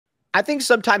I think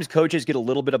sometimes coaches get a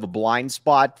little bit of a blind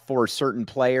spot for certain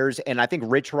players. And I think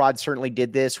Rich Rod certainly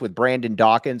did this with Brandon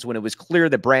Dawkins when it was clear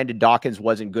that Brandon Dawkins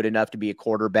wasn't good enough to be a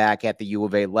quarterback at the U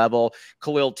of A level.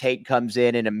 Khalil Tate comes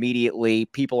in and immediately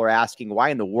people are asking, why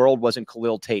in the world wasn't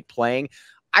Khalil Tate playing?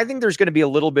 I think there's going to be a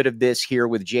little bit of this here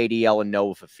with JDL and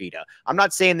Noah Fifita. I'm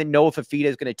not saying that Noah Fifita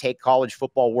is going to take college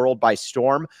football world by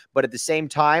storm, but at the same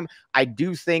time, I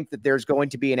do think that there's going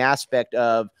to be an aspect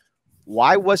of,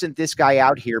 why wasn't this guy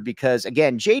out here? Because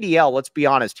again, JDL, let's be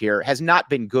honest here, has not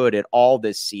been good at all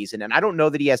this season. And I don't know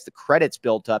that he has the credits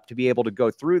built up to be able to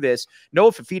go through this.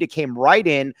 Noah Fifita came right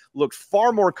in, looked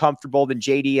far more comfortable than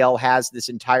JDL has this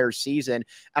entire season.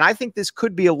 And I think this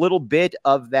could be a little bit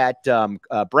of that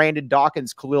Brandon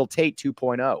Dawkins, Khalil Tate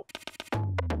 2.0.